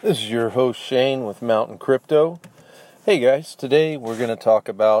This is your host Shane with Mountain Crypto. Hey guys, today we're going to talk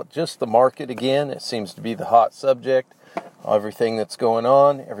about just the market again. It seems to be the hot subject. Everything that's going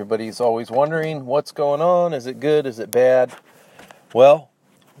on. Everybody's always wondering what's going on. Is it good? Is it bad? Well,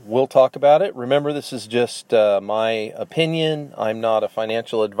 we'll talk about it. Remember, this is just my opinion. I'm not a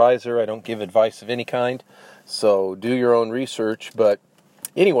financial advisor. I don't give advice of any kind. So do your own research. But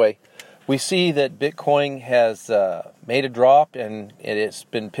anyway, we see that Bitcoin has made a drop and it has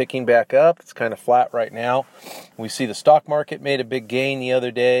been picking back up. It's kind of flat right now. We see the stock market made a big gain the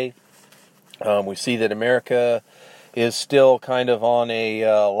other day. We see that America is still kind of on a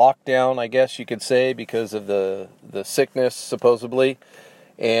lockdown, I guess you could say, because of the sickness, supposedly.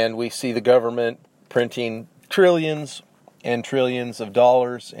 And we see the government printing trillions and trillions of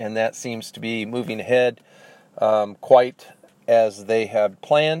dollars, and that seems to be moving ahead quite as they had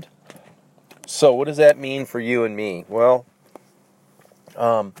planned. So what does that mean for you and me? Well,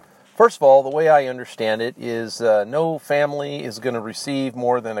 first of all, the way I understand it is no family is going to receive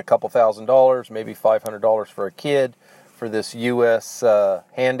more than a couple $1,000s, maybe $500 for a kid for this U.S.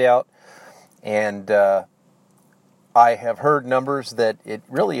 handout. And I have heard numbers that it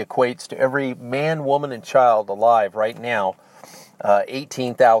really equates to every man, woman, and child alive right now,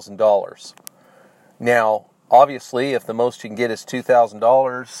 $18,000. Now, obviously, if the most you can get is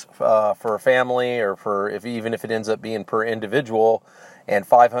 $2,000 for a family, or even if it ends up being per individual, and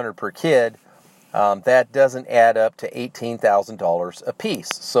 $500 per kid, that doesn't add up to $18,000 a piece.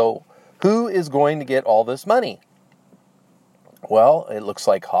 So, who is going to get all this money? Well, it looks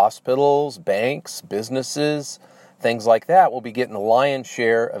like hospitals, banks, businesses, things like that will be getting the lion's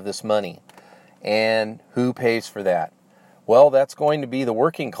share of this money. And who pays for that? Well, that's going to be the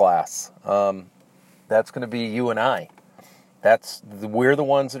working class. That's going to be you and I. We're the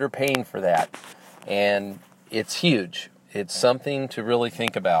ones that are paying for that. And it's huge. It's something to really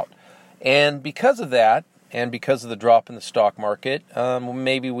think about. And because of that, and because of the drop in the stock market,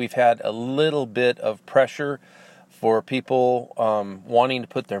 maybe we've had a little bit of pressure for people wanting to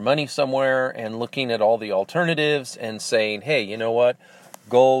put their money somewhere and looking at all the alternatives and saying, hey, you know what?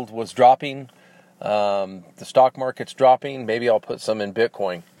 Gold was dropping. The stock market's dropping. Maybe I'll put some in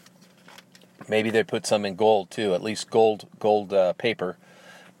Bitcoin. Maybe they put some in gold too, at least gold paper.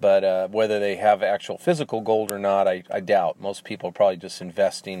 But whether they have actual physical gold or not, I doubt. Most people are probably just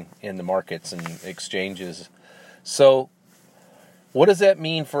investing in the markets and exchanges. So what does that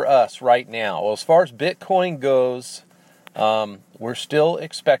mean for us right now? Well, as far as Bitcoin goes, we're still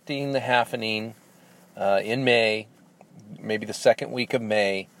expecting the halvening in May, maybe the second week of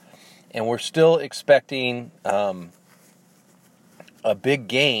May. And we're still expecting a big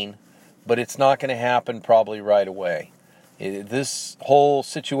gain, but it's not going to happen probably right away. This whole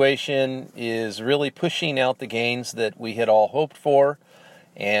situation is really pushing out the gains that we had all hoped for,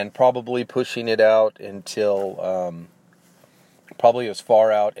 and probably pushing it out until probably as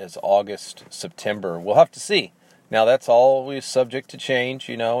far out as August, September. We'll have to see. Now, that's always subject to change,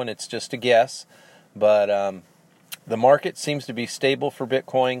 and it's just a guess. But the market seems to be stable for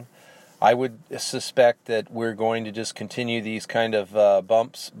Bitcoin. I would suspect that we're going to just continue these kind of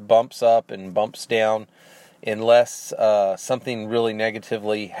bumps up and bumps down, unless something really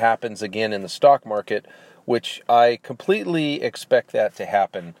negatively happens again in the stock market, which I completely expect that to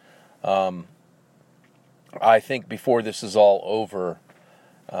happen. I think before this is all over,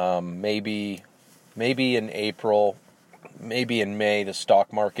 maybe in April, maybe in May, the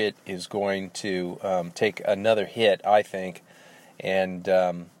stock market is going to take another hit, I think, and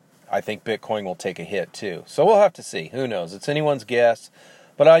I think Bitcoin will take a hit too. So we'll have to see. Who knows? It's anyone's guess.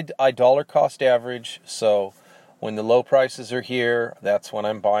 But I dollar cost average, so when the low prices are here, that's when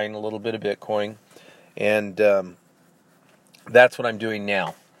I'm buying a little bit of Bitcoin, and that's what I'm doing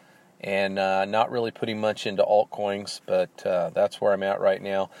now. And not really putting much into altcoins, but that's where I'm at right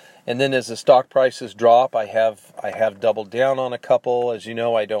now. And then as the stock prices drop, I have doubled down on a couple. As you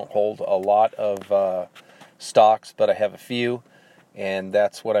know, I don't hold a lot of stocks, but I have a few, and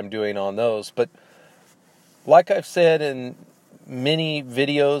that's what I'm doing on those. But like I've said in many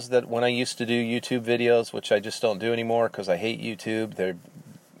videos, that when I used to do YouTube videos, which I just don't do anymore because I hate YouTube,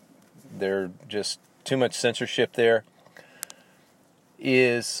 they're just too much censorship there,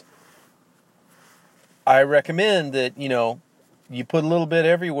 is I recommend that, you put a little bit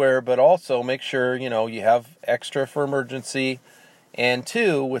everywhere, but also make sure, you have extra for emergency. And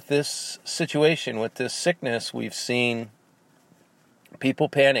two, with this situation, with this sickness, we've seen people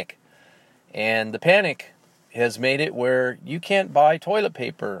panic. And the panic has made it where you can't buy toilet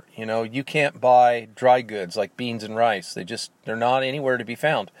paper. You can't buy dry goods like beans and rice. They're not anywhere to be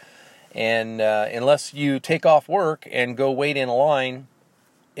found. And unless you take off work and go wait in a line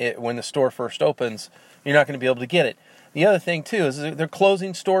when the store first opens, you're not going to be able to get it. The other thing too is they're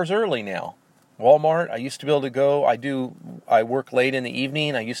closing stores early now. Walmart, I used to be able to go. I work late in the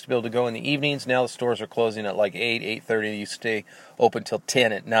evening. I used to be able to go in the evenings. Now the stores are closing at like 8, 8:30. They used to stay open till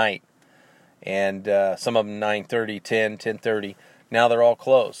 10 at night. And some of them 9:30, 10, 10:30. Now they're all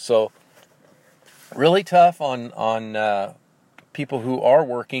closed. So really tough on people who are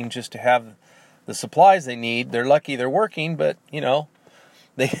working just to have the supplies they need. They're lucky they're working, but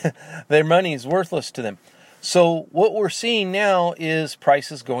their money is worthless to them. So what we're seeing now is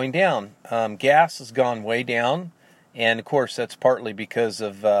prices going down. Gas has gone way down, and of course that's partly because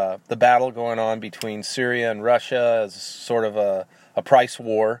of the battle going on between Syria and Russia, as sort of a price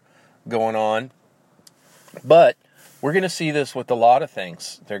war going on. But we're going to see this with a lot of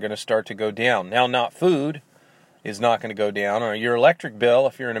things. They're going to start to go down. Now, not food is not going to go down, or your electric bill,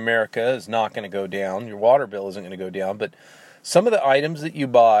 if you're in America, is not going to go down. Your water bill isn't going to go down, but some of the items that you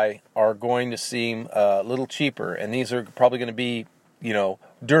buy are going to seem a little cheaper, and these are probably going to be,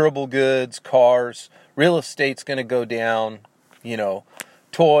 durable goods, cars, real estate's going to go down,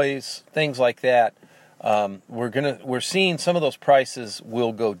 toys, things like that. We're seeing some of those prices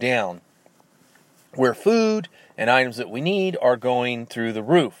will go down, where food and items that we need are going through the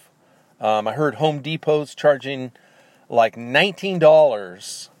roof. I heard Home Depot's charging like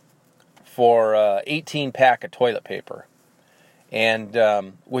 $19 for 18 pack of toilet paper.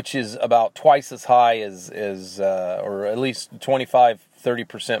 And which is about twice as high as or at least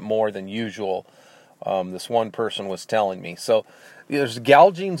 25-30% more than usual. This one person was telling me. So there's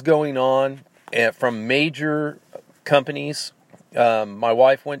gougings going on from major companies. My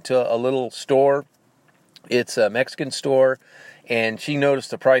wife went to a little store. It's a Mexican store, and she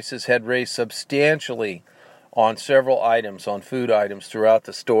noticed the prices had raised substantially on several items, on food items throughout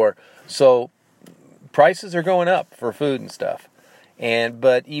the store. So prices are going up for food and stuff.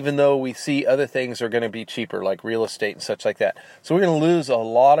 But even though we see other things are going to be cheaper, like real estate and such like that, so we're going to lose a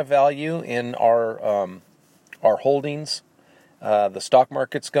lot of value in our holdings. The stock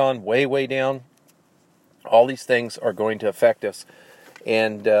market's gone way, way down. All these things are going to affect us,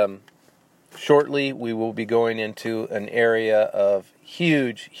 and shortly we will be going into an area of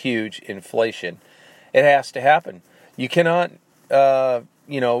huge, huge inflation. It has to happen. You cannot,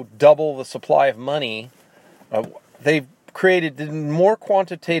 double the supply of money. They've created more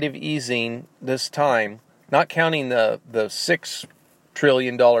quantitative easing this time, not counting the $6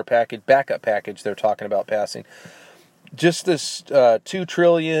 trillion backup package they're talking about passing. Just this $2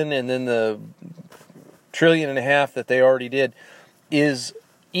 trillion and then the $1.5 trillion that they already did is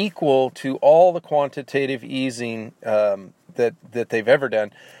equal to all the quantitative easing that they've ever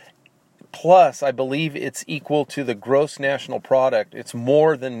done. Plus, I believe it's equal to the gross national product. It's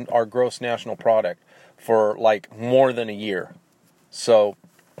more than our gross national product for like more than a year. So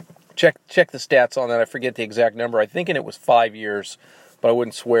check the stats on that. I forget the exact number. I'm thinking it was 5 years, but I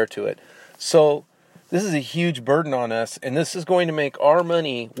wouldn't swear to it. So this is a huge burden on us, and this is going to make our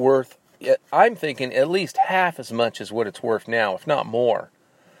money worth, I'm thinking, at least half as much as what it's worth now, if not more.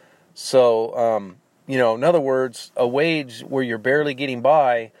 So, in other words, a wage where you're barely getting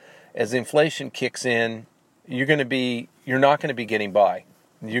by, as inflation kicks in, you're not going to be getting by.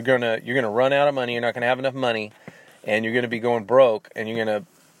 You're gonna run out of money. You're not gonna have enough money, and you're gonna be going broke. And you're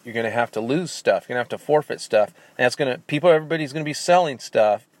gonna have to lose stuff. You're gonna have to forfeit stuff, and everybody's gonna be selling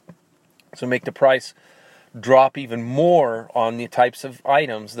stuff, so make the price drop even more on the types of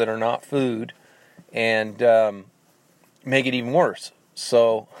items that are not food, and make it even worse.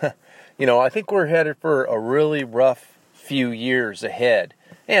 So, I think we're headed for a really rough few years ahead,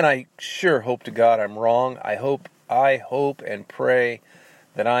 and I sure hope to God I'm wrong. I hope and pray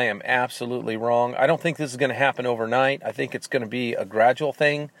that I am absolutely wrong. I don't think this is going to happen overnight. I think it's going to be a gradual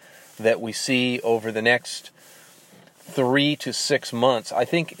thing that we see over the next 3 to 6 months. I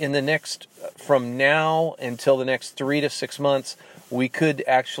think from now until the next 3 to 6 months, we could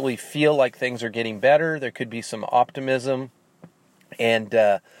actually feel like things are getting better. There could be some optimism and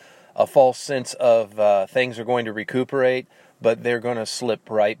a false sense of things are going to recuperate, but they're going to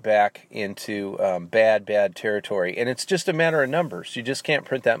slip right back into bad territory. And it's just a matter of numbers. You just can't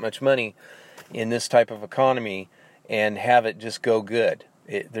print that much money in this type of economy and have it just go good.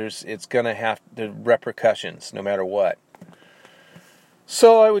 It's going to have the repercussions no matter what.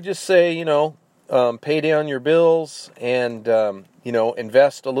 So I would just say, pay down your bills and,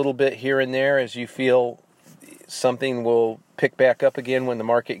 invest a little bit here and there as you feel something will pick back up again when the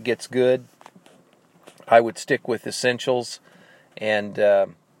market gets good. I would stick with essentials. And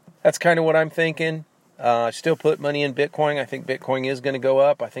that's kind of what I'm thinking. I still put money in Bitcoin. I think Bitcoin is going to go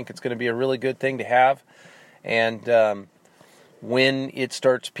up. I think it's going to be a really good thing to have. And, when it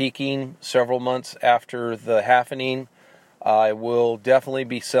starts peaking several months after the halvening, I will definitely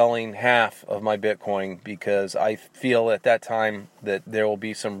be selling half of my Bitcoin, because I feel at that time that there will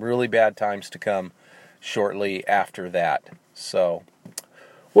be some really bad times to come shortly after that. So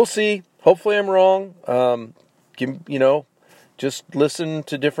we'll see. Hopefully I'm wrong. Just listen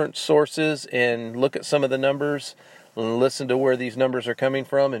to different sources and look at some of the numbers, and listen to where these numbers are coming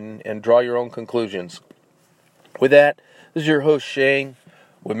from, and draw your own conclusions. With that, this is your host Shane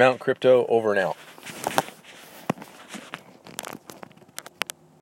with Mountain Crypto, over and out.